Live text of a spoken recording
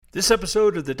This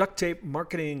episode of the Duct Tape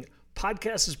Marketing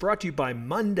Podcast is brought to you by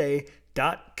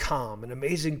Monday.com, an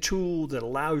amazing tool that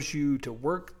allows you to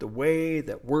work the way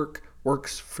that work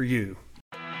works for you.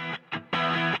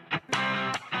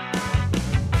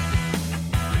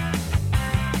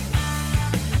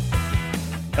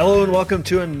 Hello and welcome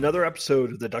to another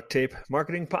episode of the Duct Tape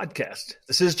Marketing Podcast.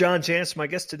 This is John Chance. My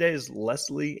guest today is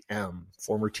Leslie M.,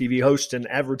 former TV host and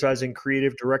advertising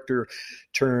creative director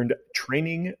turned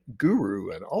training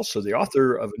guru, and also the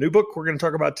author of a new book we're going to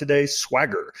talk about today,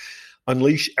 Swagger.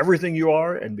 Unleash everything you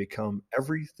are and become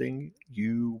everything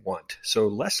you want. So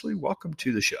Leslie, welcome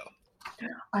to the show.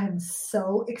 I'm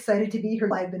so excited to be here.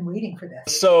 I've been waiting for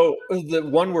this. So the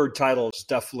one-word titles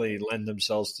definitely lend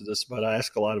themselves to this, but I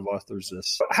ask a lot of authors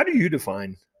this. How do you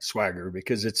define swagger?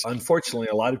 Because it's unfortunately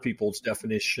a lot of people's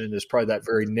definition is probably that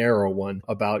very narrow one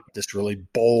about this really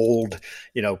bold,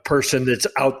 person that's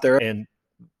out there and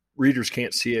readers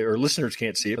can't see it or listeners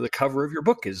can't see it. The cover of your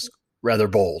book is rather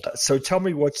bold. So tell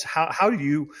me how do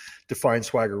you define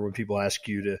swagger when people ask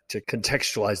you to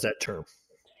contextualize that term?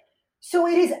 So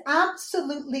it is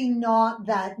absolutely not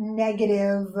that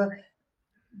negative,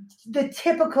 the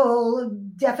typical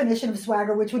definition of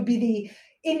swagger, which would be the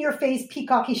in-your-face,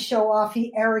 peacocky,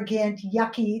 show-offy, arrogant,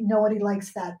 yucky, nobody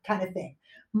likes that kind of thing.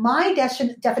 My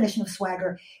definition of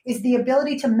swagger is the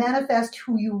ability to manifest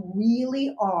who you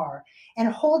really are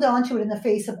and hold on to it in the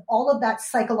face of all of that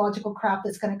psychological crap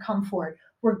that's going to come for it,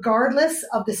 regardless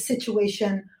of the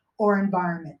situation or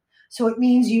environment. So it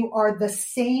means you are the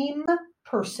same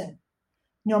person,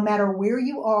 no matter where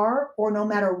you are or no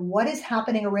matter what is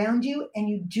happening around you, and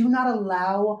you do not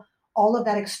allow all of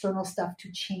that external stuff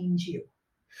to change you.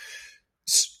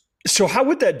 So how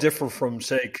would that differ from,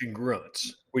 say,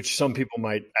 congruence, which some people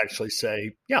might actually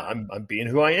say, yeah, I'm being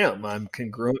who I am. I'm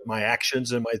congruent. My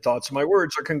actions and my thoughts and my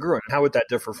words are congruent. How would that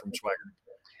differ from swagger?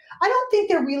 I don't think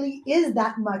there really is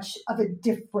that much of a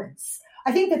difference.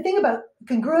 I think the thing about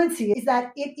congruency is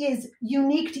that it is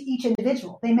unique to each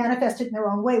individual. They manifest it in their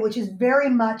own way, which is very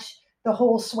much the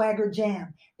whole swagger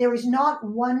jam. There is not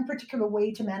one particular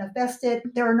way to manifest it.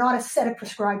 There are not a set of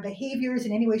prescribed behaviors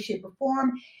in any way, shape, or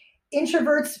form.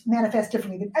 Introverts manifest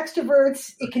differently than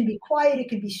extroverts. It can be quiet. It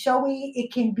can be showy.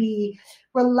 It can be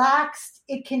relaxed.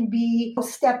 It can be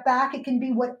step back. It can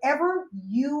be whatever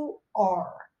you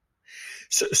are.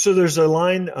 So there's a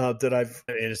line and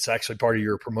it's actually part of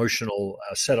your promotional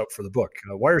setup for the book.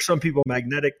 Why are some people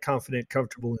magnetic, confident,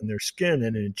 comfortable in their skin,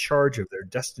 and in charge of their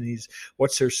destinies?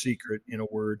 What's their secret? In a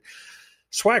word,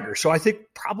 swagger. So I think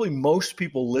probably most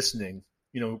people listening,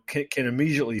 can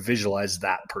immediately visualize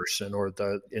that person or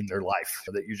in their life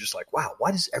that you're just like, wow,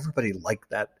 why does everybody like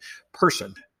that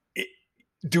person?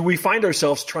 Do we find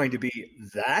ourselves trying to be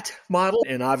that model?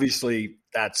 And obviously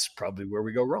that's probably where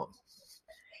we go wrong.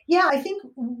 Yeah, I think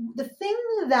the thing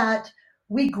that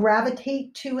we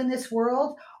gravitate to in this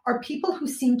world are people who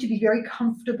seem to be very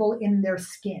comfortable in their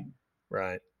skin.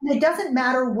 Right. And it doesn't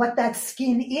matter what that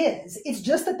skin is. It's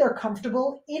just that they're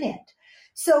comfortable in it.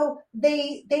 So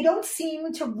they don't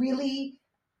seem to really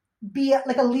be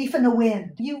like a leaf in the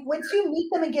wind. Once you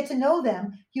meet them and get to know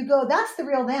them, you go, that's the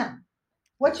real them.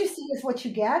 What you see is what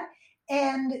you get.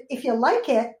 And if you like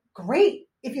it, great.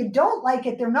 If you don't like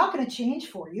it, they're not going to change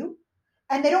for you.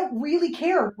 And they don't really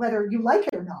care whether you like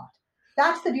it or not.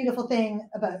 That's the beautiful thing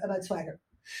about swagger.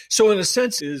 So in a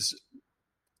sense, is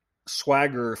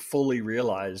swagger fully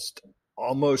realized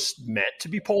almost meant to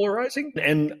be polarizing?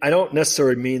 And I don't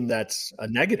necessarily mean that's a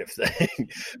negative thing,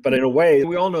 but in a way,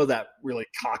 we all know that really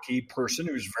cocky person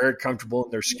who's very comfortable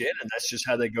in their skin, and that's just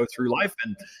how they go through life.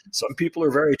 And some people are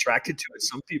very attracted to it.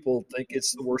 Some people think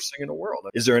it's the worst thing in the world.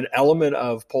 Is there an element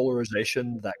of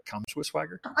polarization that comes with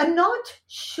swagger? I'm not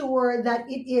sure that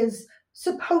it is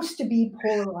supposed to be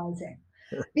polarizing.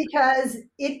 Because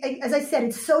as I said,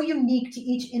 it's so unique to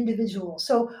each individual.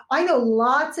 So I know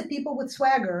lots of people with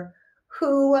swagger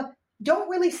who don't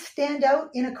really stand out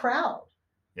in a crowd.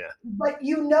 Yeah. But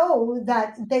you know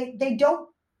that they don't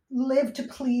live to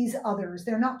please others.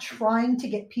 They're not trying to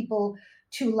get people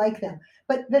to like them.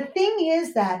 But the thing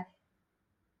is that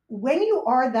when you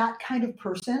are that kind of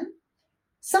person,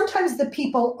 sometimes the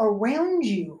people around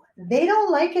you, they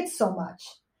don't like it so much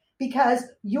because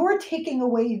you're taking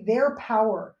away their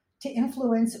power to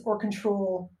influence or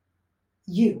control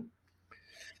you.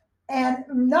 And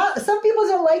some people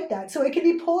don't like that. So it can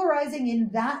be polarizing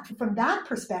from that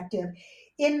perspective,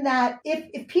 in that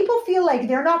if people feel like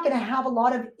they're not going to have a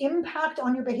lot of impact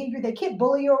on your behavior, they can't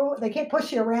bully you, they can't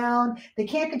push you around, they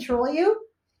can't control you,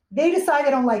 they decide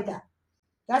they don't like that.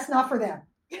 That's not for them.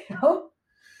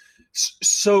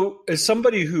 So, as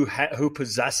somebody who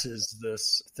possesses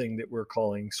this thing that we're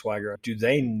calling swagger, do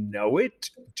they know it?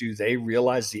 Do they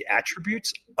realize the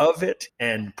attributes of it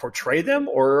and portray them,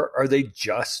 or are they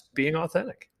just being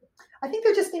authentic? I think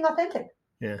they're just being authentic.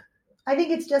 Yeah. I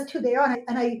think it's just who they are.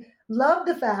 And I love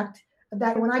the fact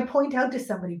that when I point out to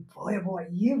somebody, boy, oh boy,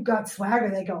 you've got swagger,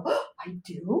 they go, oh, I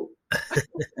do?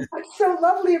 That's so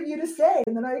lovely of you to say.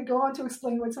 And then I go on to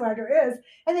explain what swagger is.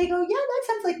 And they go, yeah, that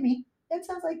sounds like me. That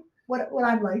sounds like what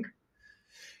I'm like.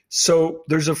 So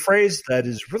there's a phrase that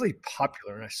is really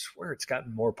popular, and I swear it's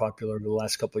gotten more popular over the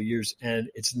last couple of years, and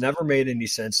it's never made any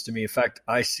sense to me. In fact,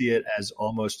 I see it as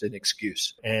almost an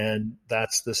excuse, and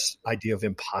that's this idea of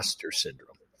imposter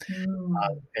syndrome.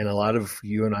 And a lot of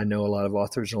you and I know a lot of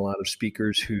authors and a lot of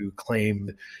speakers who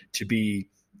claim to be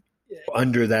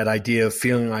under that idea of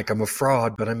feeling like I'm a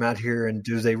fraud, but I'm out here, and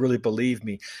do they really believe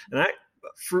me? And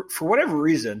for whatever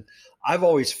reason, I've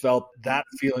always felt that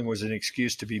feeling was an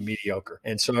excuse to be mediocre.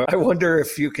 And so I wonder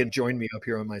if you can join me up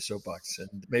here on my soapbox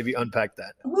and maybe unpack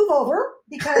that. Move over,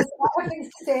 because I have things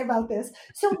to say about this.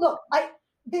 So look,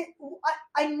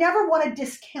 I never want to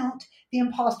discount the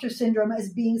imposter syndrome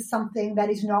as being something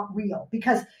that is not real,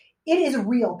 because it is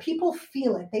real. People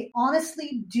feel it. They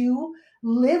honestly do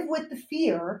live with the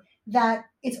fear that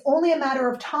it's only a matter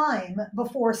of time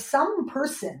before some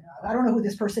person, I don't know who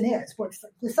this person is, but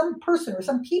some person or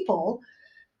some people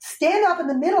stand up in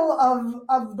the middle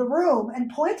of the room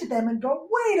and point at them and go,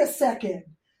 wait a second,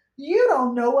 you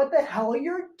don't know what the hell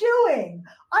you're doing.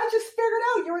 I just figured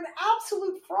out you're an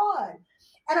absolute fraud.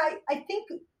 And I think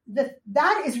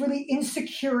that is really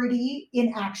insecurity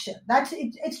in action.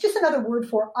 It's just another word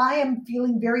for I am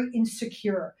feeling very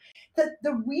insecure.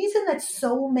 The reason that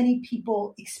so many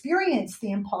people experience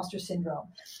the imposter syndrome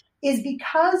is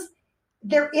because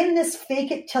they're in this fake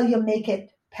it till you make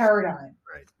it paradigm.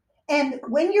 Right. And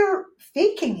when you're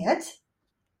faking it,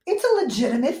 it's a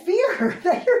legitimate fear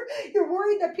that you're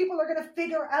worried that people are going to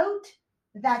figure out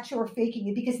that you're faking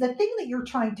it, because the thing that you're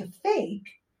trying to fake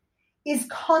is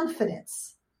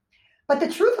confidence. But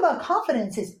the truth about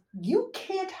confidence is you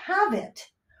can't have it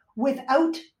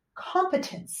without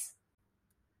competence.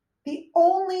 The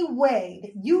only way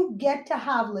that you get to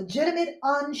have legitimate,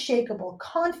 unshakable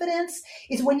confidence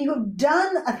is when you have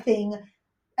done a thing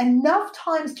enough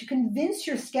times to convince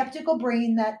your skeptical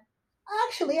brain that,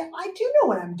 actually, I do know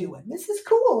what I'm doing. This is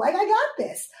cool. Like, I got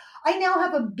this. I now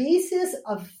have a basis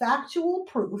of factual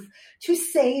proof to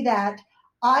say that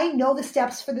I know the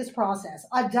steps for this process.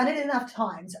 I've done it enough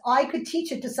times. I could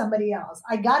teach it to somebody else.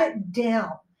 I got it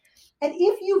down. And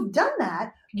if you've done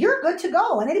that, you're good to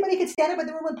go. And anybody can stand up in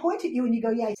the room and point at you and you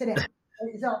go, yeah, sit down.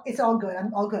 It's all good.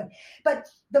 I'm all good. But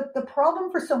the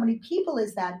problem for so many people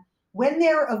is that when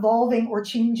they're evolving or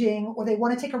changing, or they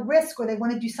want to take a risk, or they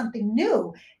want to do something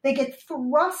new, they get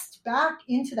thrust back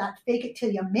into that fake it till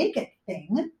you make it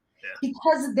thing,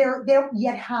 because they don't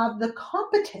yet have the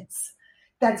competence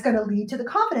that's going to lead to the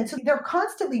confidence. So they're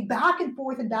constantly back and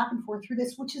forth through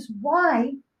this, which is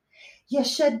why you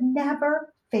should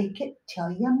never fake it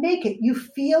till you make it. You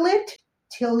feel it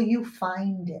till you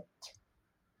find it.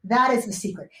 That is the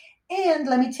secret. And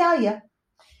let me tell you,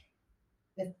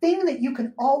 the thing that you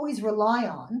can always rely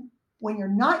on when you're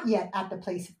not yet at the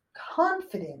place of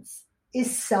confidence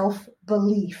is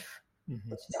self-belief.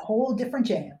 Mm-hmm. It's a whole different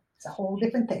jam. It's a whole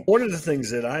different thing. One of the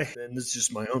things that and this is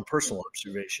just my own personal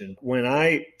observation, when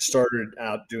I started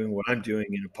out doing what I'm doing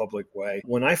in a public way,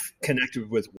 when I connected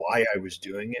with why I was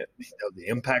doing it, the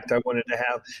impact I wanted to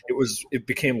have, it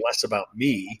became less about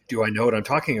me. Do I know what I'm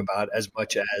talking about, as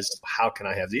much as how can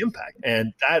I have the impact?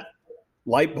 And that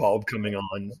light bulb coming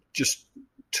on just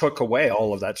took away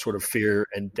all of that sort of fear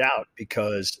and doubt,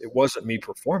 because it wasn't me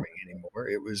performing anymore.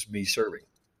 It was me serving.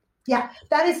 Yeah,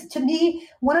 that is, to me,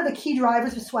 one of the key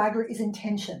drivers of swagger is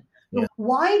intention. Yeah.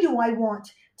 Why do I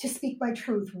want to speak my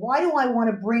truth? Why do I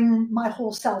want to bring my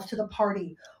whole self to the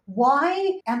party?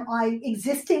 Why am I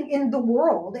existing in the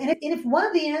world? And if one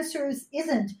of the answers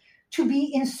isn't to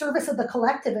be in service of the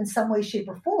collective in some way, shape,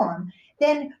 or form,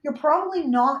 then you're probably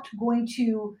not going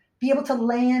to be able to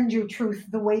land your truth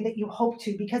the way that you hope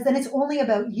to, because then it's only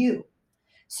about you.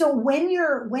 So when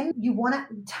you want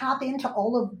to tap into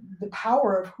all of the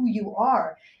power of who you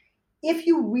are, if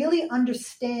you really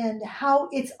understand how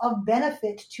it's of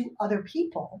benefit to other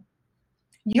people,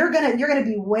 you're gonna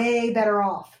be way better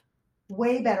off,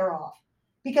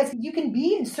 because you can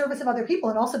be in service of other people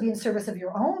and also be in service of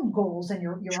your own goals and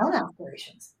your own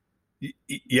aspirations.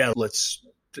 Yeah,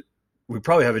 we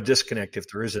probably have a disconnect if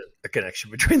there isn't a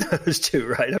connection between those two,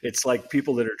 right? It's like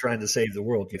people that are trying to save the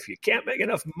world. If you can't make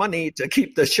enough money to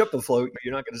keep the ship afloat,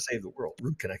 you're not going to save the world.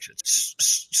 Root connections.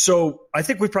 So I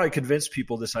think we probably convinced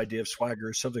people this idea of swagger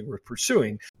is something worth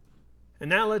pursuing. And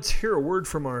now let's hear a word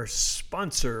from our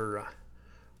sponsor.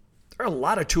 There are a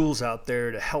lot of tools out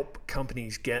there to help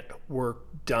companies get work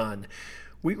done.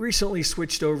 We recently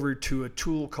switched over to a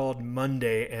tool called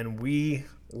Monday, and we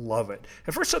love it.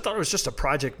 At first I thought it was just a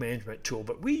project management tool,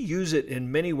 but we use it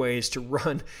in many ways to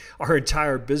run our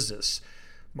entire business.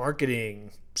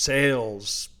 Marketing,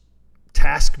 sales,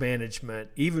 task management,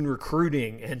 even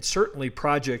recruiting, and certainly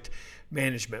project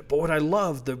management. But what I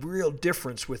love, the real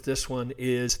difference with this one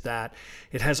is that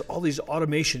it has all these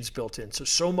automations built in.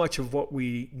 So much of what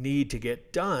we need to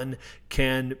get done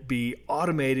can be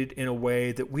automated in a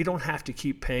way that we don't have to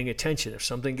keep paying attention. If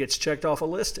something gets checked off a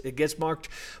list, it gets marked,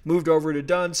 moved over to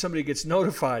done, somebody gets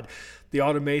notified. The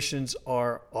automations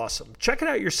are awesome. Check it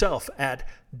out yourself at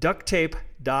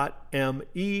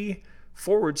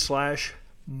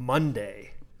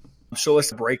ducttape.me/Monday. So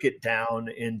let's break it down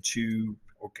into,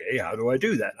 okay, how do I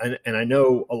do that? And I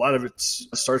know a lot of it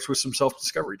starts with some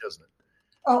self-discovery, doesn't it?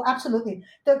 Oh, absolutely.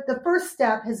 The first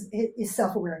step is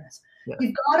self-awareness. Yeah.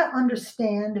 You've got to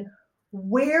understand,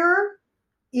 where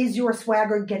is your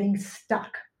swagger getting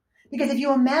stuck? Because if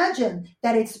you imagine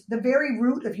that it's the very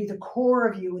root of you, the core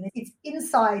of you, and it's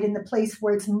inside in the place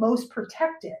where it's most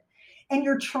protected, and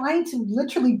you're trying to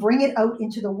literally bring it out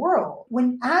into the world,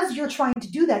 as you're trying to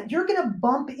do that, you're going to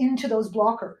bump into those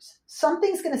blockers.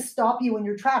 Something's going to stop you in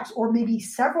your tracks, or maybe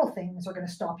several things are going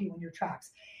to stop you in your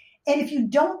tracks. And if you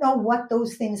don't know what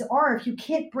those things are, if you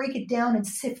can't break it down and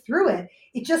sift through it,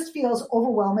 it just feels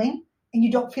overwhelming and you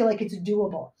don't feel like it's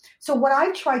doable. So what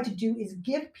I've tried to do is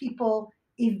give people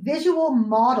a visual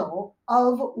model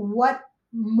of what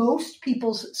most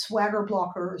people's swagger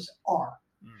blockers are.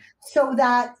 So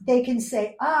that they can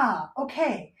say,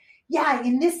 okay, yeah,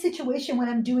 in this situation when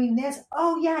I'm doing this,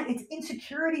 oh yeah, it's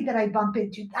insecurity that I bump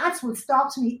into. That's what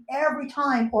stops me every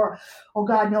time. Or, oh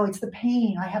God, no, it's the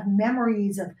pain. I have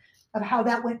memories of how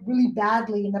that went really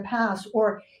badly in the past.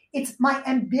 Or it's my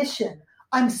ambition.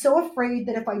 I'm so afraid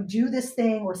that if I do this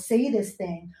thing or say this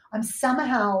thing, I'm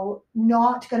somehow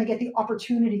not going to get the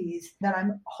opportunities that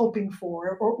I'm hoping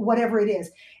for, or whatever it is.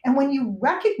 And when you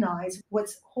recognize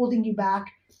what's holding you back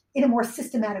in a more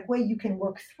systematic way, you can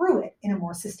work through it in a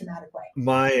more systematic way.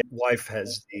 My wife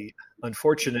has the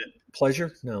unfortunate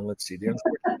pleasure, the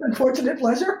unfortunate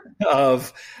pleasure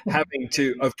of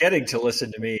getting to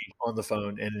listen to me on the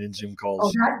phone and in Zoom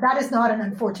calls. Oh, that is not an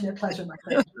unfortunate pleasure, my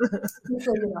friend.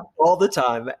 So you know. All the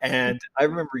time. And I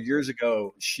remember years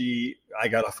ago, I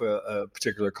got off a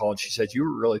particular call and she said, "You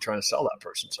were really trying to sell that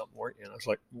person something, weren't you?" And I was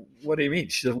like, "What do you mean?"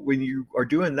 She said, "When you are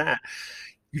doing that,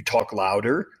 you talk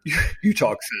louder, you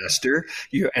talk faster."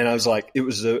 And I was like, it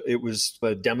was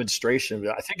a demonstration.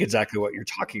 I think exactly what you're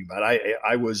talking about.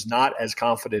 I was not as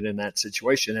confident in that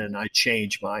situation, and I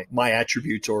changed my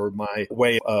attributes or my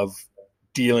way of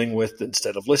dealing with,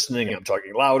 instead of listening, I'm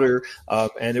talking louder.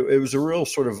 And it was a real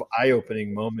sort of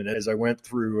eye-opening moment as I went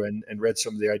through and read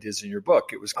some of the ideas in your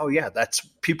book. It was, oh yeah,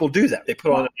 people do that. They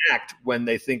put on an act when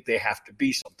they think they have to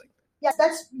be something. Yes,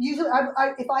 that's usually,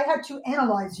 if I had to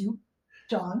analyze you,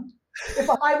 John,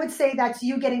 I would say that's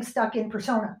you getting stuck in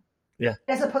persona,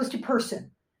 as opposed to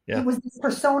person. Yeah. It was this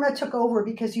persona took over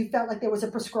because you felt like there was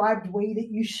a prescribed way that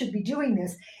you should be doing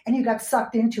this, and you got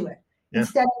sucked into it. Yeah.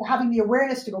 Instead of having the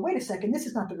awareness to go, wait a second, this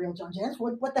is not the real John Jantsch.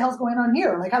 What the hell's going on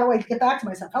here? Like, how do I get back to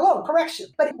myself? Hello, correction.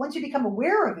 But once you become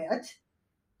aware of it,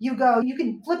 you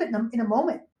can flip it in a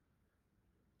moment.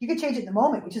 You can change it in the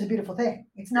moment, which is a beautiful thing.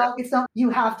 It's not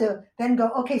you have to then go,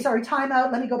 okay, sorry, time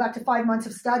out. Let me go back to 5 months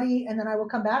of study and then I will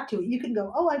come back to it. You can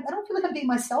go, I don't feel like I'm being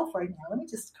myself right now. Let me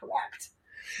just correct.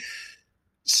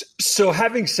 So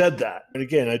having said that, and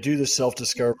again, I do this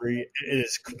self-discovery. It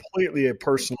is completely a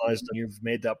personalized. You've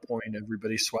made that point.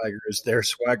 Everybody's swagger is their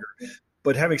swagger.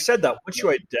 But having said that, once you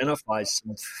identify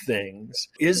some things,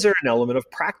 is there an element of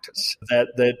practice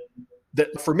that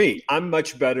for me, I'm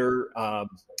much better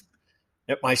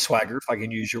at my swagger, if I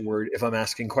can use your word, if I'm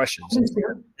asking questions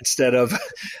instead of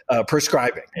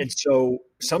prescribing. And so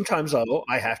sometimes I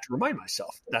have to remind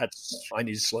myself I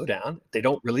need to slow down. They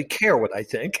don't really care what I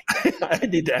think. I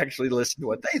need to actually listen to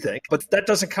what they think. But that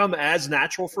doesn't come as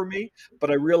natural for me,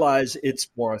 but I realize it's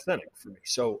more authentic for me.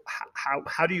 So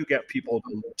how do you get people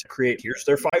to create, here's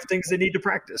their 5 things they need to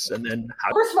practice? And then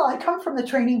First of all, I come from the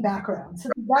training background. So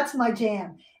that's my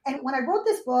jam. And when I wrote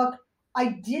this book,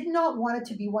 I did not want it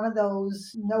to be one of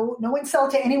those, no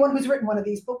insult to anyone who's written one of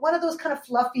these, but one of those kind of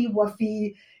fluffy,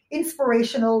 woofy,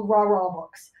 inspirational rah-rah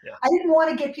books. Yeah. I didn't want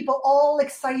to get people all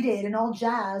excited and all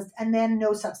jazzed and then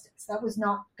no substance. That was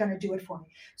not going to do it for me.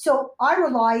 So I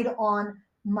relied on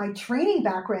my training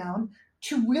background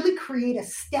to really create a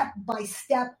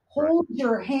step-by-step, hold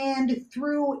your hand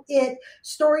through it,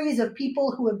 stories of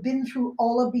people who have been through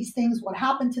all of these things, what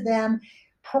happened to them,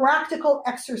 practical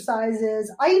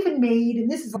exercises. I even made, and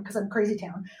this is because I'm crazy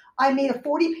town, I made a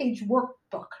 40-page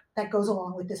workbook that goes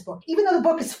along with this book, even though the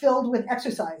book is filled with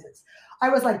exercises. I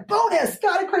was like, bonus,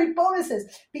 gotta create bonuses,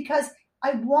 because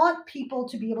I want people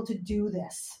to be able to do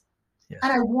this. Yeah.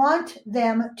 And I want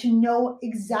them to know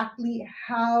exactly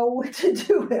how to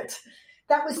do it.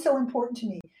 That was so important to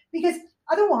me, because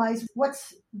otherwise,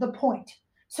 what's the point?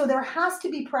 So there has to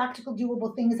be practical,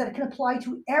 doable things that can apply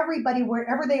to everybody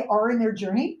wherever they are in their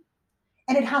journey.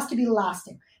 And it has to be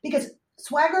lasting, because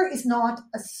swagger is not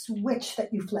a switch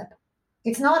that you flip.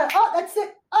 It's not that's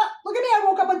it. Look at me. I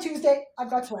woke up on Tuesday. I've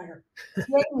got swagger.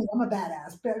 I'm a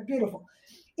badass. Beautiful.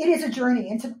 It is a journey.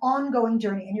 It's an ongoing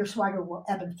journey, and your swagger will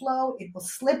ebb and flow. It will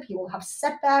slip. You will have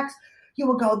setbacks. You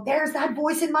will go, there's that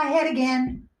voice in my head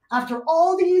again. After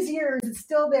all these years, it's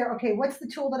still there. Okay, what's the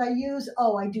tool that I use?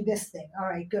 Oh, I do this thing. All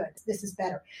right, good. This is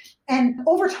better. And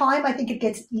over time, I think it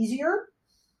gets easier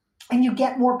and you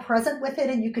get more present with it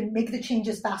and you can make the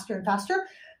changes faster and faster.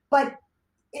 But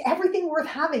everything worth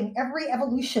having, every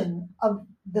evolution of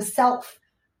the self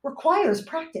requires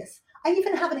practice. I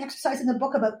even have an exercise in the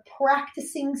book about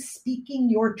practicing speaking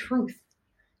your truth,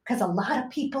 because a lot of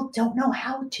people don't know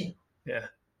how to. Yeah.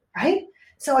 Right?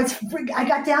 So I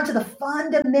got down to the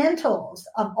fundamentals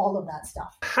of all of that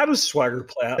stuff. How does swagger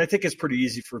play out? I think it's pretty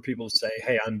easy for people to say,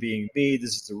 hey, I'm being me.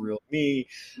 This is the real me.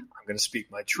 I'm going to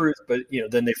speak my truth. But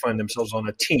then they find themselves on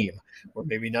a team where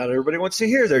maybe not everybody wants to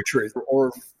hear their truth,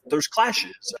 or there's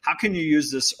clashes. How can you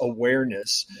use this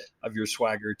awareness of your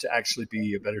swagger to actually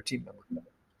be a better team member?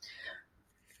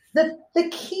 The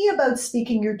key about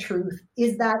speaking your truth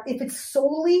is that if it's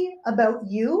solely about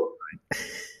you,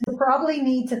 you probably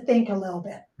need to think a little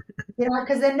bit,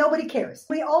 because then nobody cares.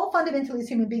 We all fundamentally, as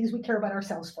human beings, we care about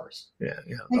ourselves first. Yeah.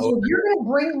 And so if you're going to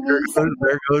bring me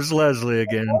there goes Leslie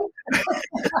again.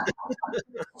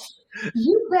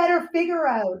 You better figure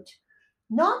out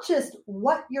not just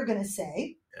what you're going to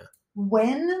say,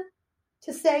 when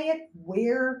to say it,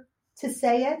 where to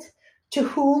say it, to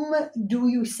whom do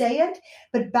you say it,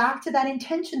 but back to that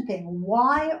intention thing.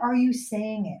 Why are you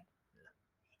saying it?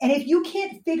 And if you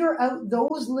can't figure out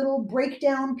those little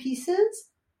breakdown pieces,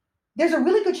 there's a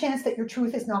really good chance that your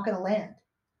truth is not going to land.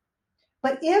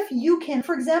 But if you can,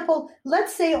 for example,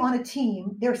 let's say on a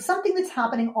team, there's something that's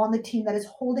happening on the team that is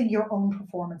holding your own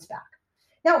performance back.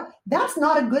 Now, that's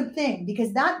not a good thing,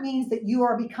 because that means that you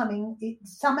are becoming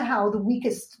somehow the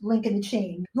weakest link in the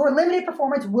chain. Your limited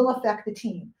performance will affect the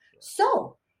team.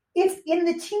 So it's in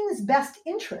the team's best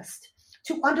interest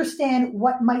to understand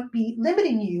what might be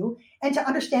limiting you and to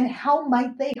understand how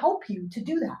might they help you to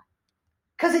do that.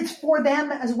 Because it's for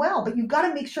them as well. But you've got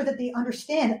to make sure that they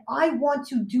understand, I want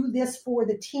to do this for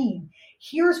the team.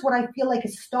 Here's what I feel like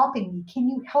is stopping me. Can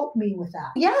you help me with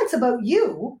that? Yeah, it's about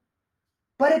you,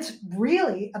 but it's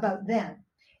really about them.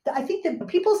 I think that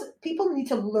people need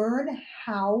to learn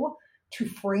how to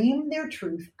frame their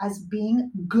truth as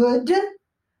being good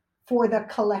for the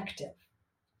collective.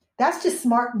 That's just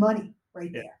smart money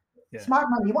right there. Yeah. Smart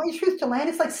money. You want your truth to land?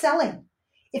 It's like selling.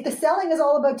 If the selling is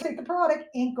all about take the product,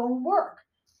 ain't going to work.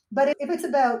 But if it's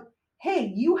about,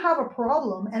 hey, you have a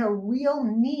problem and a real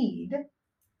need,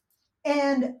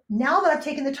 and now that I've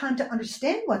taken the time to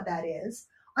understand what that is,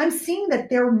 I'm seeing that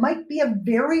there might be a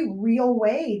very real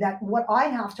way that what I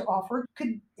have to offer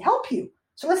could help you.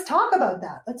 So let's talk about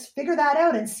that. Let's figure that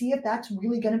out and see if that's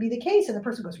really going to be the case. And the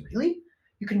person goes, really?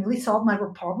 You can really solve my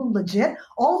problem legit?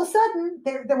 All of a sudden,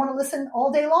 they want to listen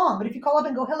all day long. But if you call up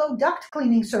and go, hello, duct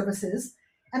cleaning services,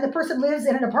 and the person lives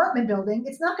in an apartment building,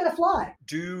 it's not going to fly.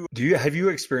 Have you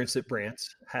experienced that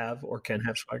brands have or can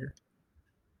have swagger?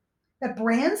 That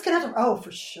brands can have, oh,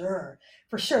 for sure.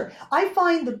 For sure. I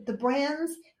find the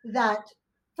brands that,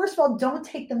 first of all, don't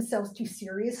take themselves too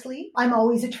seriously, I'm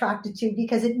always attracted to,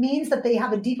 because it means that they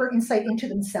have a deeper insight into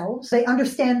themselves. They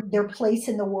understand their place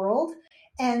in the world,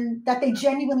 and that they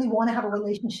genuinely want to have a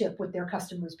relationship with their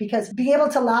customers, because being able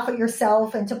to laugh at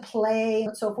yourself and to play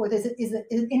and so forth is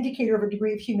an indicator of a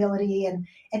degree of humility and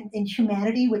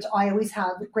humanity, which I always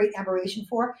have great admiration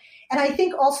for. And I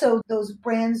think also those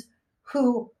brands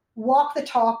who walk the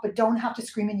talk but don't have to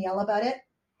scream and yell about it,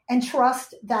 and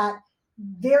trust that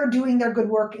they're doing their good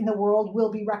work in the world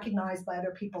will be recognized by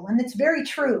other people. And it's very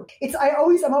true. I'm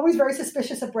always very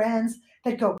suspicious of brands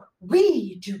that go,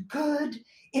 we do good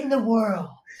in the world.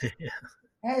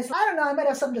 And I don't know, I might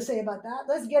have something to say about that.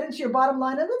 Let's get into your bottom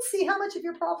line and let's see how much of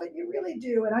your profit you really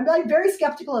do. And I'm like very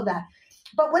skeptical of that.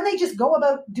 But when they just go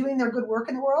about doing their good work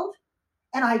in the world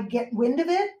and I get wind of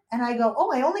it and I go,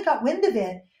 oh, I only got wind of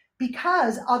it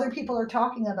because other people are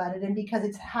talking about it and because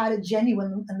it's had a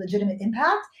genuine and legitimate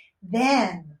impact,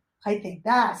 then I think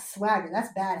that's swagger. That's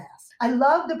badass. I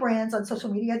love the brands on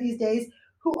social media these days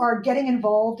who are getting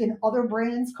involved in other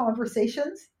brands'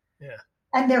 conversations. Yeah.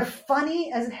 And they're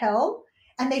funny as hell.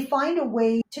 And they find a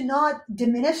way to not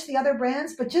diminish the other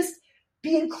brands, but just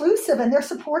be inclusive. And they're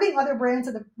supporting other brands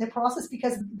in the process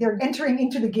because they're entering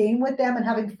into the game with them and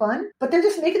having fun. But they're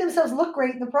just making themselves look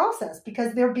great in the process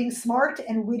because they're being smart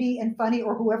and witty and funny,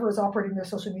 or whoever is operating their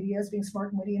social media is being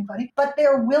smart and witty and funny. But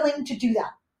they're willing to do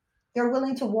that. They're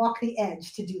willing to walk the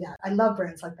edge to do that. I love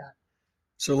brands like that.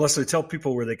 So Leslie, tell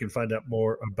people where they can find out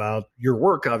more about your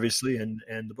work, obviously, and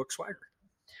the book Swagger.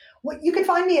 Well, you can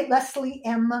find me at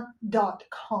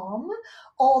lesliem.com.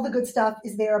 All the good stuff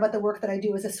is there about the work that I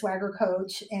do as a swagger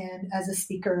coach and as a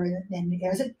speaker and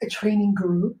as a training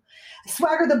guru.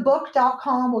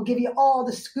 Swaggerthebook.com will give you all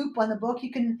the scoop on the book.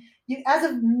 As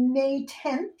of May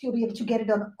 10th, you'll be able to get it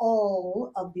on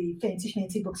all of the fancy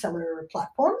schmancy bookseller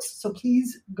platforms. So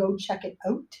please go check it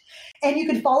out. And you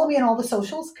can follow me on all the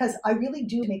socials because I really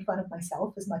do make fun of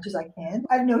myself as much as I can.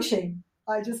 I have no shame.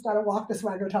 I just got to walk the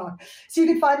swagger talk. So you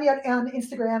can find me on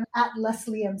Instagram at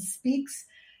Leslie M Speaks.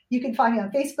 You can find me on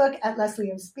Facebook at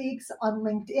Leslie M Speaks, on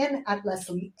LinkedIn at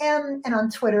Leslie M, and on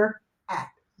Twitter at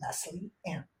Leslie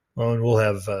M. Well, and we'll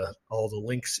have all the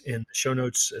links in the show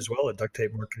notes as well at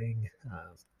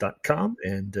ducttapemarketing.com.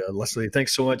 And Leslie,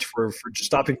 thanks so much for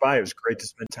stopping by. It was great to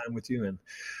spend time with you. And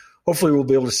hopefully we'll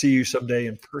be able to see you someday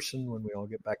in person when we all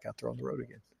get back out there on the road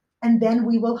again. And then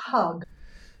we will hug.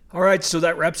 All right, so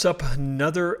that wraps up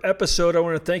another episode. I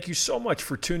want to thank you so much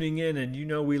for tuning in, and you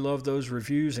know we love those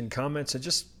reviews and comments, and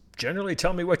just generally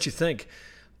tell me what you think.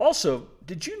 Also,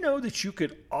 did you know that you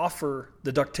could offer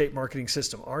the Duct Tape Marketing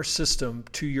System, our system,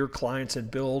 to your clients and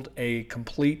build a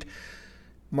complete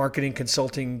marketing,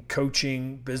 consulting,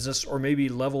 coaching business, or maybe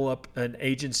level up an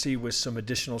agency with some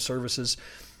additional services?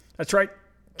 That's right.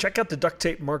 Check out the Duct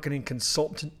Tape Marketing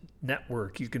Consultant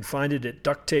Network. You can find it at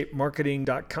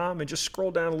ducttapemarketing.com and just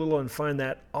scroll down a little and find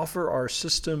that Offer Our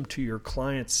System to Your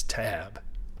Clients tab.